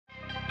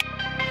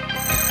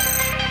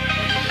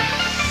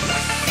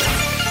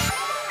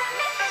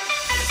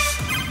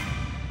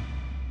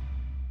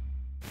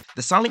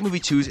The Sonic Movie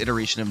 2's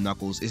iteration of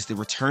Knuckles is the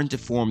return to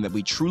form that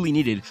we truly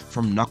needed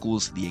from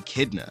Knuckles the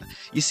Echidna.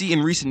 You see,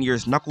 in recent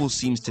years, Knuckles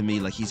seems to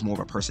me like he's more of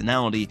a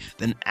personality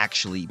than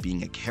actually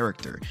being a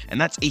character, and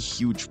that's a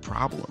huge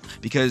problem,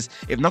 because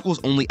if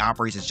Knuckles only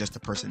operates as just a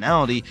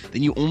personality,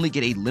 then you only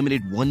get a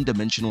limited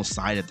one-dimensional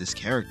side of this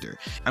character.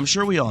 I'm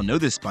sure we all know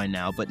this by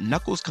now, but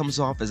Knuckles comes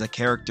off as a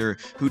character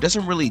who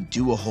doesn't really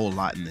do a whole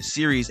lot in the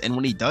series, and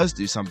when he does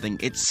do something,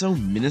 it's so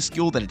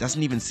minuscule that it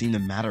doesn't even seem to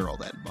matter all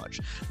that much.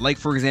 Like,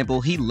 for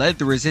example, he led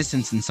the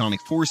Resistance in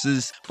Sonic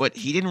Forces, but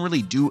he didn't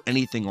really do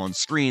anything on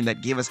screen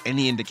that gave us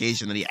any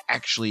indication that he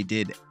actually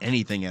did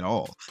anything at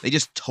all. They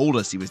just told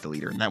us he was the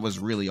leader, and that was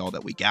really all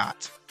that we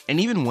got. And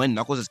even when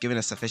Knuckles is given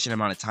a sufficient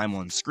amount of time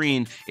on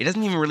screen, it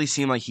doesn't even really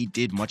seem like he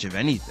did much of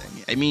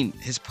anything. I mean,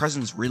 his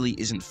presence really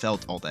isn't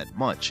felt all that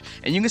much.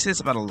 And you can say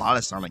this about a lot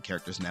of Sonic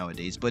characters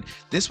nowadays, but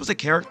this was a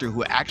character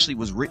who actually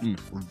was written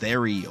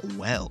very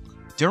well.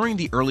 During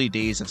the early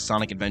days of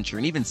Sonic Adventure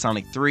and even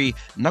Sonic 3,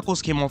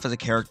 Knuckles came off as a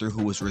character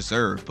who was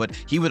reserved, but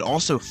he would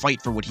also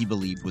fight for what he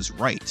believed was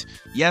right.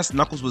 Yes,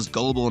 Knuckles was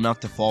gullible enough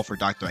to fall for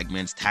Dr.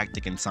 Eggman's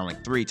tactic in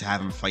Sonic 3 to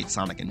have him fight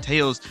Sonic and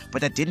Tails,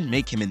 but that didn't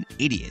make him an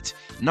idiot.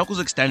 Knuckles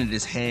extended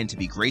his hand to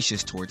be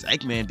gracious towards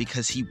Eggman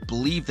because he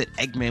believed that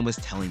Eggman was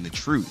telling the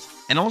truth.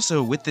 And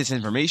also, with this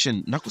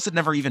information, Knuckles had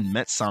never even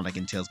met Sonic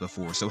and Tails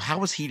before, so how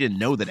was he to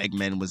know that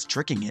Eggman was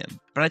tricking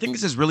him? But I think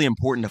this is really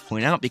important to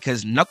point out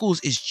because Knuckles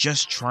is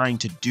just trying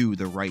to do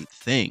the right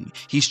thing.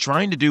 He's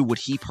trying to do what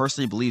he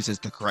personally believes is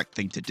the correct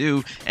thing to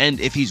do, and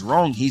if he's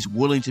wrong, he's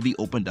willing to be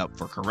opened up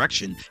for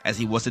correction, as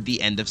he was at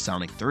the end of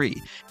Sonic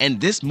 3. And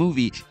this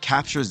movie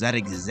captures that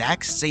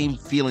exact same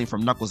feeling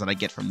from Knuckles that I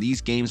get from these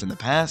games in the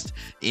past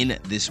in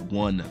this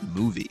one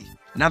movie.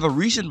 Now, the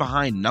reason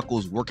behind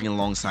Knuckles working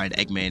alongside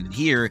Eggman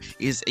here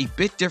is a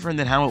bit different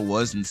than how it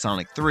was in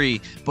Sonic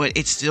 3, but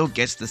it still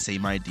gets the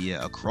same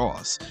idea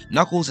across.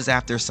 Knuckles is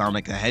after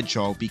Sonic the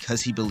Hedgehog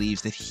because he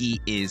believes that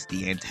he is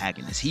the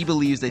antagonist. He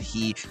believes that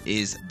he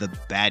is the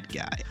bad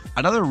guy.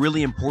 Another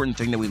really important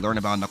thing that we learn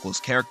about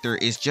Knuckles' character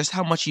is just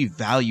how much he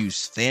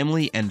values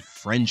family and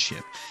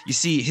friendship. You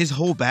see, his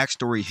whole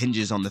backstory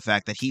hinges on the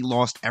fact that he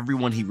lost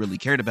everyone he really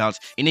cared about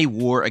in a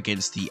war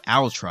against the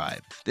Owl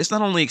Tribe. This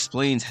not only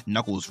explains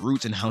Knuckles'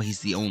 roots and how he's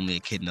the only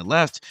echidna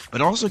left,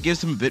 but also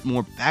gives him a bit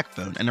more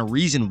backbone and a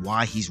reason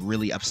why he's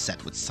really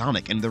upset with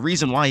Sonic, and the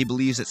reason why he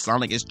believes that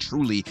Sonic is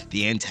truly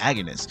the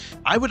antagonist.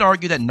 I would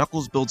argue that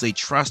Knuckles builds a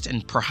trust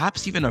and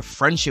perhaps even a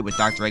friendship with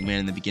Dr. Eggman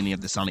in the beginning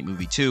of the Sonic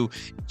movie 2,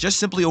 just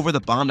simply over the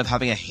bond of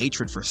having a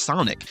hatred for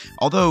Sonic,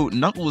 although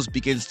Knuckles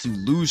begins to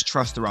lose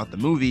trust throughout the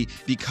movie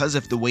because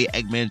of the way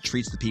Eggman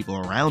treats the people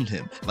around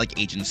him, like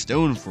Agent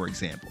Stone, for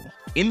example.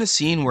 In the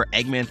scene where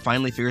Eggman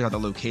finally figures out the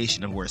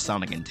location of where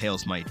Sonic and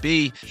Tails might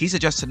be, he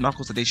suggests to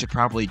Knuckles that they should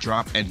probably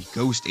drop and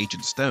ghost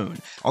Agent Stone,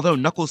 although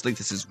Knuckles thinks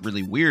this is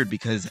really weird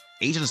because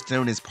Agent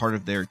Stone is part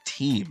of their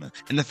team,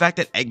 and the fact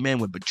that Eggman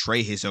would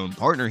betray his own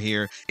partner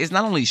here is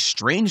not only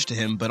strange to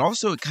him, but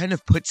also it kind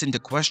of puts into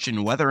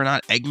question whether or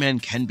not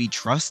Eggman can be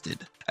trusted.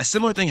 A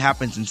similar thing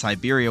happens in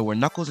Siberia where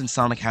Knuckles and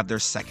Sonic have their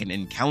second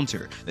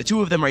encounter. The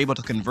two of them are able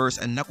to converse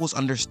and Knuckles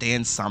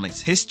understands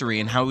Sonic's history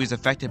and how he was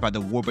affected by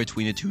the war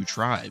between the two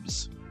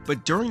tribes.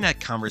 But during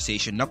that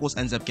conversation, Knuckles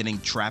ends up getting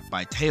trapped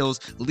by Tails,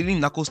 leading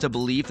Knuckles to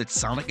believe that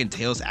Sonic and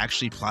Tails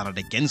actually plotted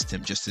against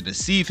him just to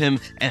deceive him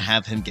and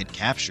have him get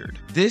captured.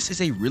 This is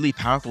a really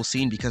powerful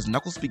scene because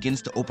Knuckles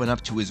begins to open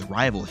up to his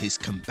rival, his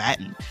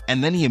combatant,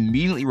 and then he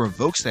immediately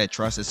revokes that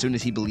trust as soon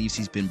as he believes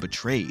he's been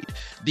betrayed.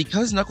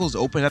 Because Knuckles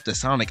opened up to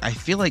Sonic, I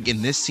feel like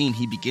in this scene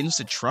he begins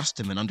to trust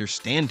him and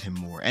understand him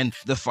more, and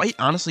the fight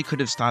honestly could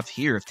have stopped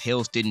here if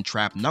Tails didn't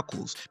trap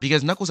Knuckles,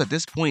 because Knuckles at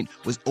this point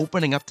was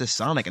opening up to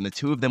Sonic and the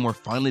two of them were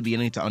finally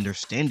beginning to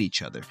understand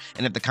each other,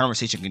 and if the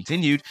conversation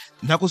continued,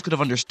 Knuckles could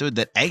have understood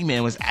that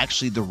Eggman was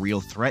actually the real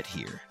threat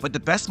here. But the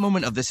best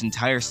moment of this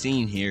entire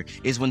scene here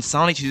is when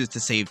Sonic chooses to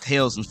save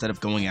Tails instead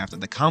of going after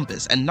the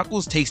compass, and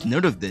Knuckles takes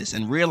note of this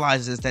and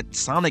realizes that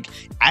Sonic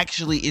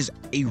actually is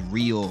a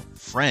real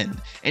friend,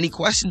 and he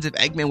questions if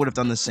Eggman would have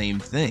done the same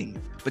thing.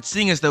 But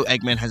seeing as though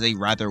Eggman has a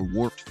rather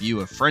warped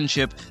view of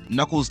friendship,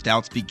 Knuckles'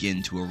 doubts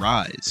begin to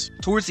arise.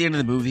 Towards the end of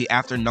the movie,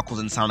 after Knuckles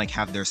and Sonic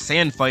have their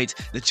sand fight,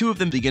 the two of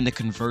them begin to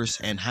converse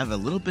and have a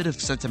little bit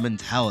of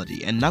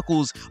sentimentality, and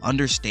Knuckles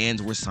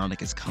understands where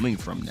Sonic is coming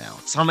from now.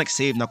 Sonic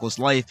saved Knuckles'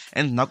 life,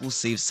 and Knuckles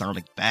saves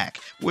Sonic back,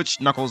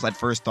 which Knuckles at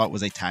first thought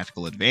was a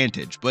tactical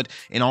advantage, but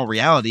in all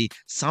reality,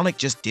 Sonic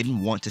just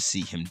didn't want to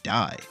see him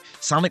die.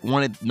 Sonic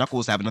wanted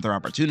Knuckles to have another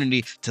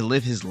opportunity to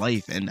live his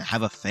life and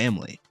have a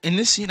family. In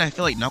this scene, I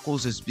feel like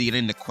Knuckles is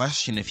beginning to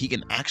question if he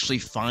can actually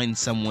find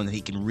someone that he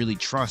can really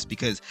trust,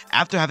 because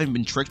after having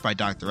been tricked by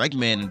Dr.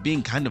 Eggman and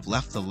being kind of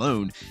left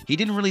alone, he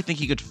didn't really think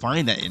he could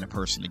find that in a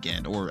person again.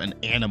 again, or an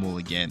animal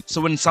again.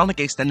 So when Sonic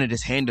extended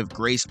his hand of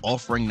grace,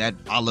 offering that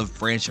olive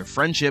branch of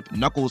friendship,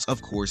 Knuckles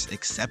of course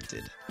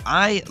accepted.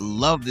 I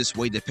love this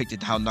way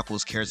depicted how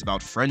Knuckles cares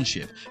about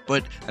friendship,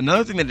 but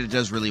another thing that it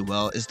does really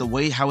well is the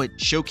way how it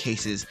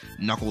showcases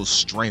Knuckles'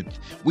 strength.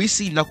 We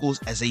see Knuckles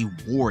as a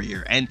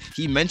warrior, and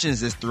he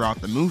mentions this throughout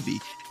the movie.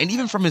 And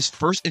even from his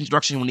first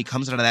introduction when he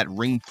comes out of that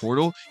ring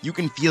portal, you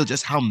can feel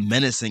just how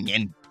menacing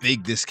and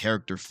big this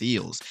character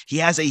feels. He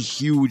has a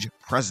huge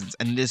presence,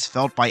 and it is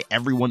felt by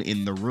everyone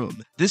in the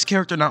room. This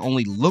character not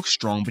only looks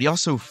strong, but he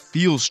also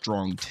feels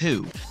strong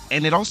too.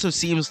 And it also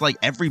seems like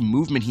every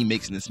movement he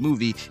makes in this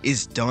movie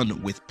is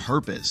done with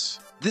purpose.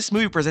 This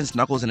movie presents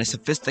Knuckles in a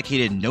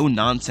sophisticated,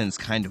 no-nonsense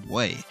kind of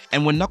way.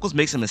 And when Knuckles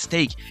makes a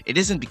mistake, it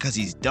isn't because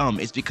he's dumb,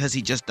 it's because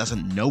he just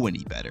doesn't know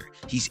any better.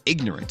 He's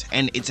ignorant,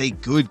 and it's a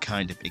good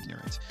kind of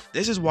ignorance.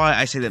 This is why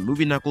I say that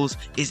movie Knuckles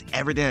is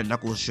everything that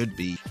Knuckles should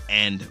be,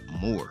 and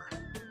more.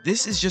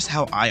 This is just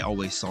how I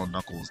always saw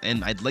Knuckles,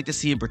 and I'd like to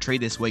see him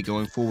portrayed this way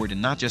going forward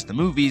in not just the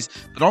movies,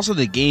 but also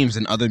the games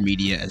and other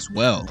media as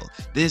well.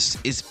 This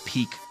is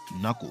peak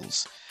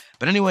Knuckles.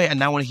 But anyway, I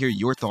now want to hear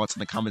your thoughts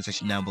in the comment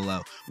section down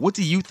below. What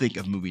do you think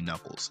of movie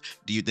Knuckles?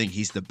 Do you think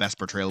he's the best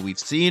portrayal we've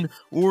seen,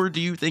 or do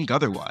you think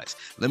otherwise?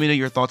 Let me know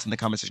your thoughts in the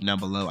comment section down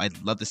below.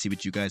 I'd love to see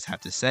what you guys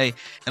have to say.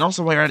 And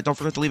also, while you're at it, don't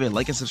forget to leave a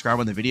like and subscribe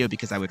on the video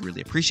because I would really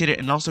appreciate it,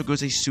 and it also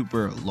goes a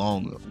super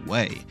long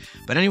way.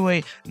 But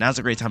anyway, now's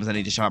a great time as I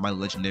need to shout out my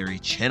legendary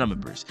channel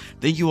members.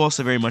 Thank you all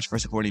so very much for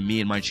supporting me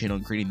and my channel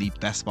and creating the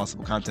best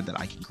possible content that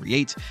I can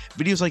create.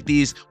 Videos like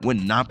these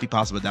would not be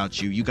possible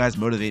without you. You guys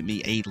motivate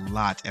me a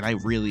lot, and I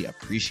really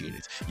appreciate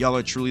it. Y'all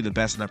are truly the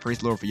best, and I praise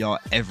the Lord for y'all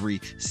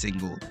every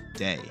single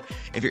day.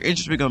 If you're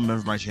interested in becoming a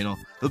member of my channel,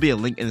 there'll be a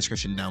link in the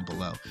description down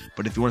below.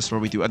 But if you want to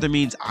support me through other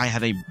means, I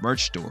have a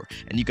merch store,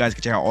 and you guys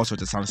can check out all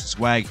sorts of Sonicsta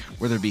swag,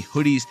 whether it be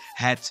hoodies,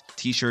 hats,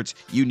 t-shirts,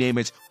 you name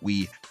it,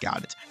 we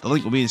got it. The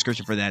link will be in the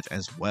description for that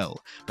as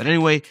well. But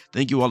anyway,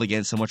 thank you all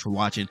again so much for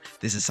watching.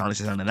 This is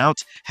Sonicsta signing out.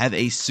 Have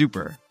a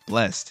super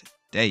blessed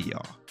day,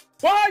 y'all.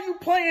 Why are you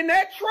playing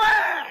that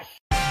trash?